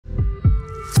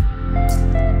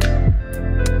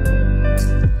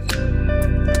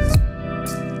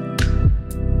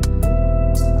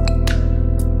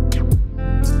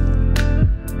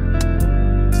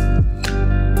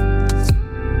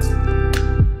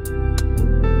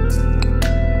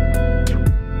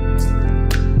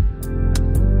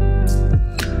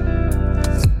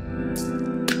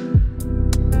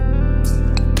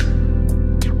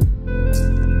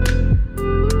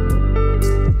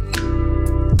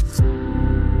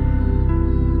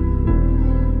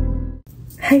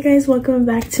Hi guys, welcome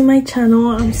back to my channel.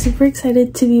 I'm super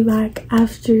excited to be back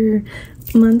after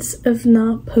months of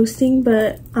not posting,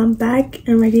 but I'm back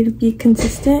and ready to be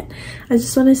consistent. I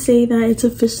just want to say that it's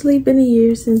officially been a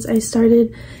year since I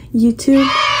started YouTube,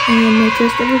 and my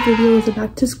first ever video was a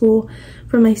back to school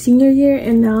for my senior year,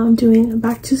 and now I'm doing a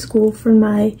back to school for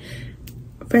my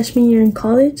freshman year in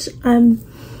college. I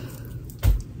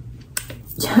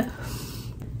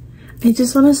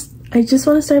just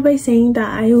want to start by saying that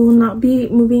I will not be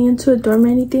moving into a dorm or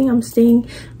anything. I'm staying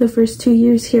the first 2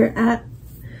 years here at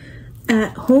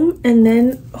home, and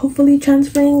then hopefully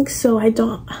transferring, so I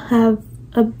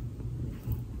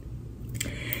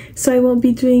won't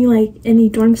be doing like any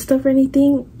dorm stuff or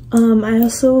anything. I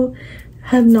also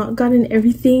have not gotten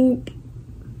everything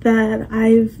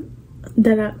I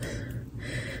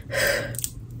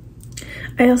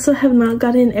also have not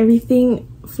gotten everything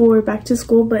for back to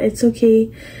school, but it's okay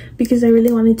because I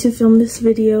really wanted to film this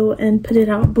video and put it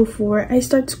out before I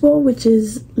start school, which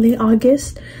is late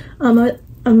August. I'm a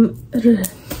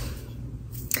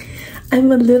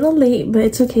little late, but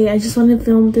it's okay. I just want to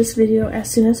film this video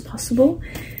as soon as possible,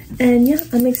 and yeah,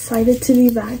 I'm excited to be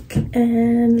back,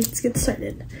 and let's get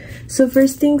started. So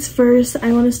first things first,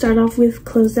 I want to start off with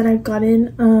clothes that I've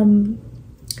gotten.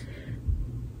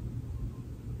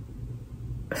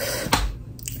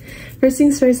 First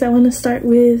things first, I want to start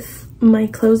with my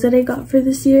clothes that I got for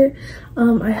this year.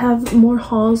 I have more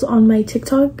hauls on my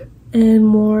TikTok and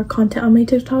more content on my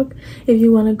TikTok. If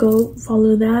you want to go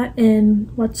follow that and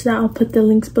watch that, I'll put the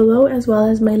links below, as well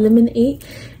as my Lemon8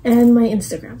 and my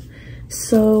Instagram.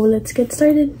 So let's get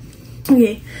started.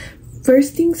 Okay,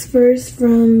 first things first,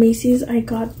 from Macy's I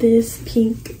got this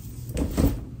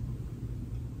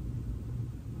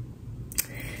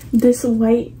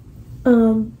white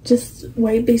just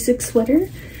white basic sweater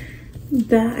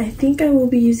that I think I will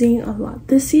be using a lot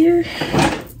this year.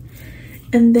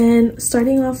 And then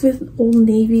starting off with Old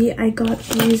Navy, I got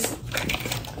these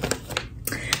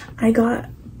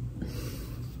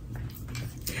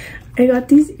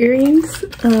earrings,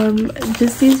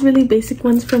 just these really basic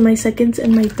ones for my seconds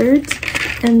and my thirds,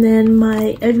 and then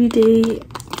my everyday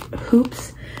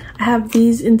hoops. I have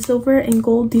these in silver and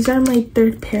gold. These are my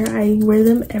third pair. I wear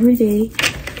them every day,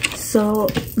 so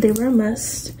they were a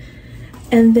must.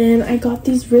 And then I got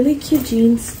these really cute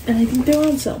jeans, and I think they were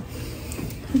on sale,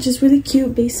 which is really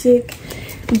cute, basic.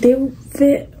 They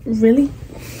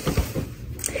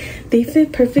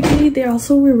fit perfectly. They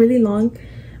also were really long.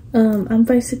 I'm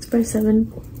 5'6",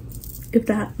 5'7", if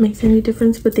that makes any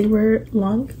difference, but they were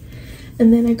long.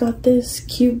 And then I got this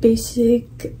cute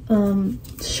basic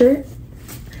shirt.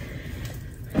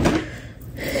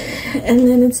 And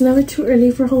then it's never too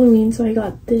early for Halloween, so I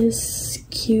got this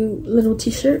cute little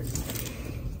t-shirt.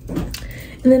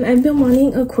 And then I've been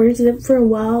wanting a quarter zip for a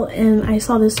while, and I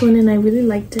saw this one and I really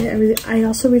liked it. I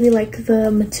also really like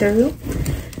the material,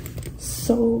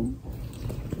 so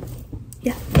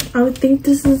yeah, I would think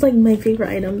this is like my favorite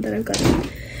item that I've gotten.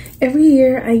 Every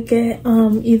year I get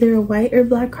either a white or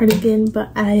black cardigan, but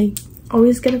I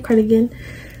always get a cardigan.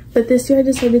 But this year I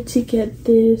decided to get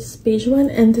this beige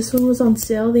one, and this one was on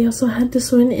sale. They also had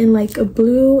this one in like a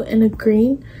blue and a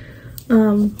green.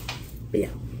 But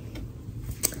yeah.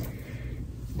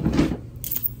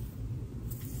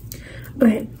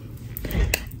 Okay.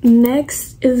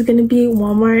 Next is gonna be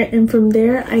Walmart, and from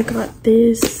there I got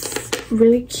this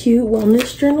really cute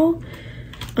wellness journal.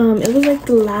 It was like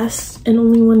the last and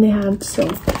only one they had, so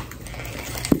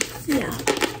yeah.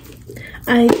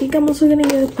 I think I'm also gonna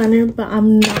get a planner, but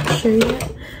I'm not sure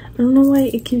yet. I don't know why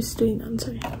it keeps doing that. I'm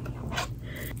sorry.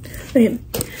 Okay.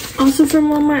 Also from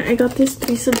Walmart, I got this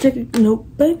 3-subject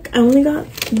notebook. I only got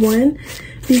one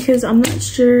because I'm not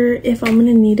sure if I'm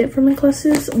gonna need it for my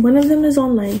classes. One of them is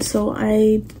online, so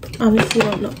I honestly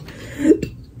don't know.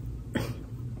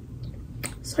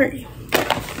 Sorry.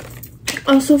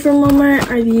 Also from Walmart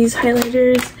are these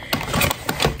highlighters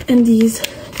and these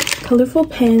colorful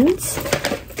pens.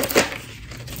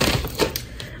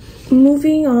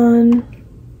 Moving on.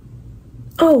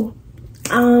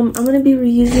 I'm gonna be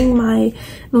reusing my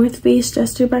North Face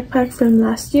Jester backpack from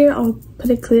last year. I'll put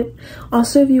a clip.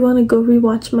 Also, if you want to go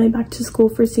rewatch my back to school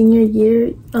for senior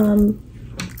year,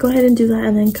 go ahead and do that,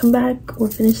 and then come back or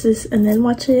finish this and then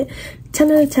watch it.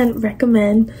 10 out of 10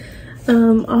 recommend.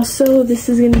 Also, this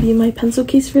is gonna be my pencil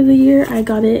case for the year. I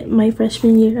got it my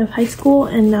freshman year of high school,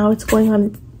 and now it's going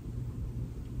on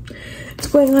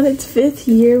its 5th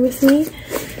year with me.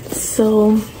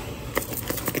 So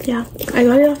yeah, I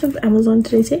got it off of Amazon.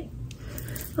 Did I say?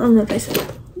 I don't know if I said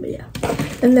that, but yeah.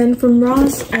 And then from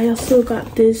Ross, I also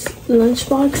got this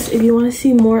lunchbox. If you want to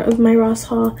see more of my Ross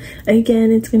haul,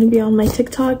 again, it's going to be on my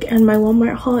TikTok, and my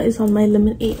Walmart haul is on my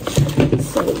Lemon8.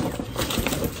 So, yeah.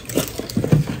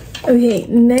 Okay,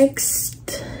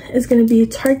 next is going to be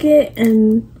Target,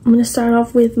 and I'm going to start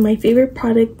off with my favorite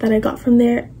product that I got from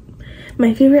there.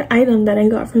 My favorite item that I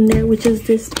got from there, which is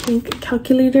this pink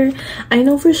calculator. I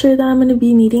know for sure that I'm going to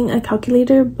be needing a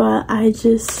calculator, but I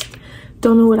just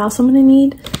don't know what else I'm going to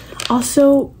need.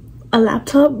 Also a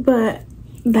laptop, but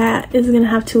that is gonna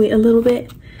have to wait a little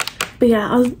bit. But yeah,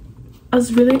 I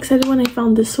was really excited when I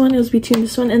found this one. It was between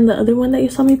this one and the other one that you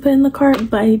saw me put in the cart,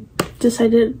 but I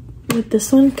decided with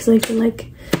this one because I feel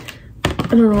like, I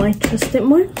don't know, I trust it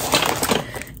more.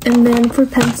 And then for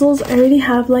pencils, I already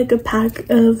have like a pack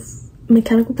of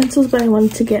mechanical pencils, but I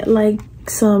wanted to get like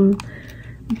some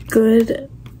good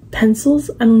pencils.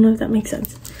 I don't know if that makes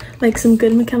sense. Like some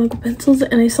good mechanical pencils,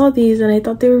 and I saw these and I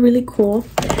thought they were really cool.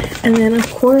 And then of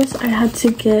course I had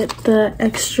to get the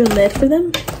extra lid for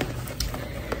them.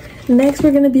 Next,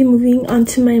 we're going to be moving on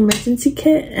to my emergency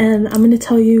kit, and I'm going to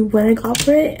tell you what I got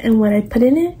for it and what I put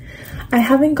in it. I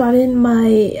haven't gotten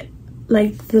my,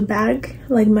 like, the bag,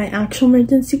 like my actual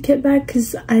emergency kit bag,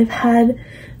 because I've had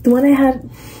the one I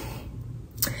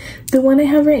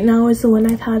have right now is the one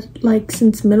I've had like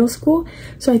since middle school,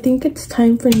 so I think it's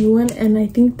time for a new one, and I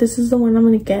think this is the one I'm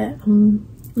gonna get. I'm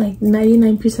like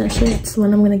 99% sure it's the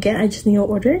one I'm gonna get. I just need to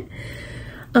order it.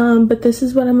 But this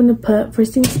is what I'm gonna put.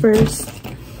 First things first,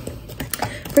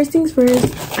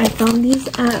 I found these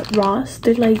at Ross.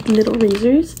 They're like little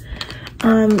razors,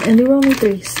 and they were only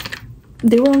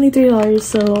 $3,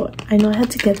 so I know I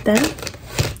had to get them.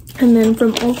 And then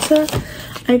from Ulta,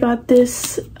 I got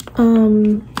this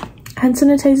hand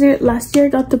sanitizer. Last year I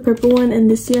got the purple one, and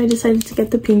this year I decided to get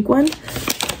the pink one.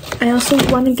 I also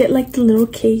want to get like the little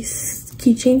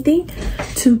keychain thing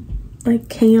to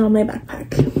like hang it on my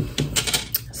backpack.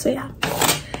 So yeah.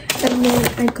 And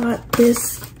then I got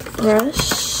this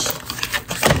brush,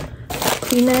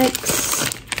 Kleenex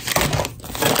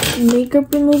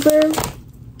makeup remover.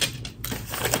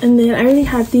 And then I already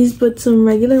had these, but some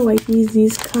regular wipes.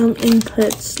 These come in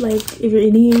cuts, like if you're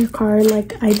eating in your car,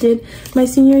 like I did my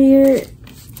senior year.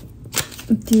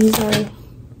 These are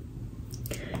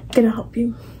gonna help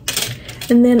you.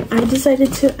 And then I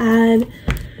decided to add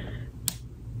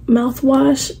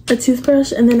mouthwash, a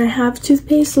toothbrush, and then I have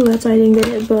toothpaste, so that's why I didn't get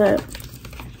it, but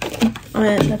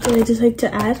that's what I decided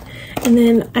to add. And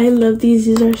then I love these.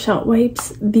 These are shout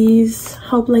wipes. These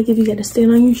help, like if you get a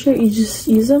stain on your shirt, you just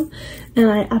use them, and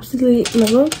I absolutely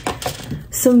love them.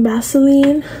 Some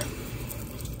Vaseline,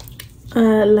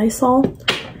 Lysol,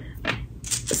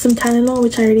 some Tylenol,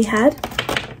 which I already had.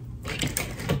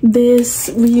 This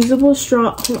reusable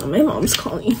straw. Hold on, my mom's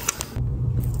calling.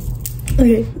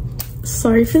 Okay,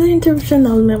 sorry for the interruption.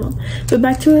 That was my mom. But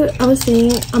back to what I was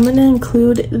saying, I'm gonna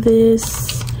include this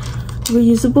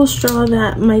reusable straw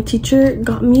that my teacher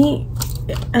got me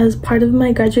as part of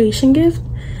my graduation gift.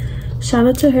 Shout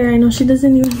out to her. I know she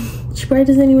probably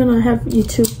doesn't even have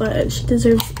YouTube, but she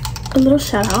deserves a little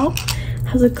shout out.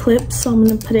 Has a clip, so I'm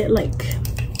gonna put it like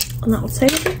on the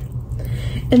outside of it.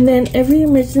 And then every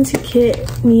emergency kit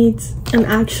needs an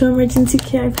actual emergency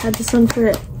kit. I've had this one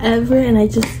forever, and I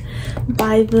just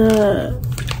buy the,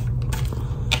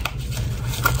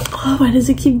 oh, why does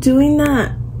it keep doing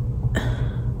that?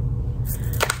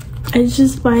 I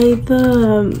just buy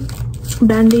the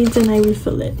band-aids and I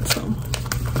refill it.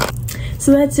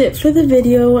 So that's it for the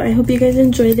video. I hope you guys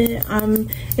enjoyed it. I'm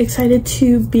excited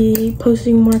to be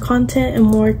posting more content and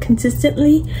more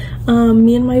consistently.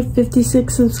 Me and my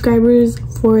 56 subscribers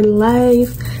for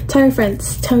life. Tell your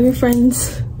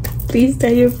friends, please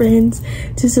tell your friends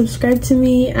to subscribe to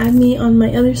me, add me on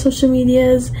my other social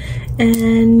medias,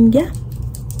 and yeah,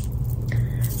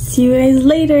 see you guys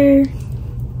later.